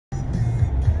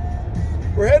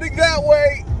We're heading that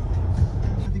way.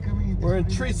 We're in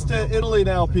Trieste, Italy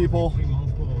now, people.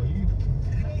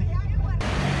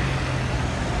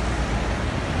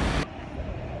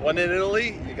 When in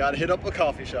Italy, you gotta hit up a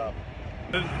coffee shop.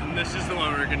 And this is the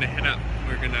one we're gonna hit up.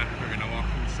 We're gonna walk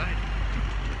inside.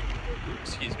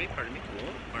 Excuse me, pardon me. Oh,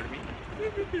 pardon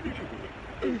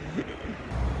me.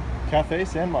 Cafe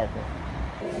San Marco.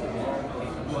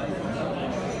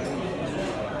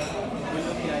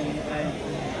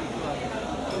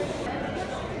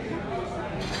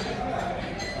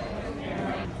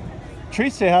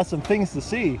 Trieste has some things to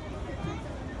see.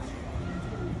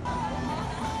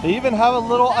 They even have a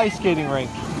little ice skating rink.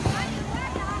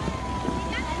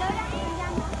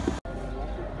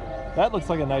 That looks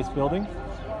like a nice building.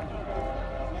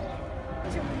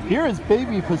 Here is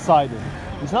baby Poseidon.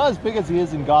 He's not as big as he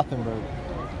is in Gothenburg.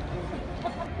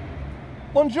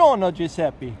 Buongiorno,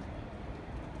 Giuseppe.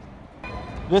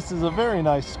 This is a very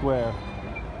nice square.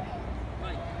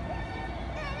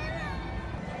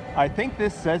 I think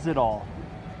this says it all.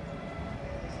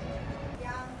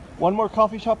 One more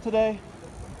coffee shop today?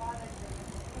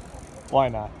 Why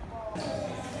not?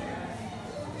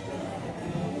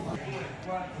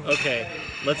 Okay,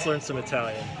 let's learn some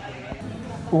Italian.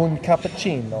 Un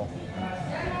cappuccino.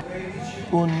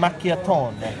 Un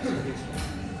macchiatone.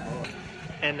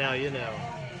 And now you know.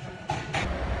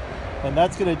 And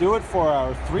that's gonna do it for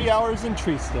our 3 hours in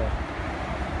Trieste.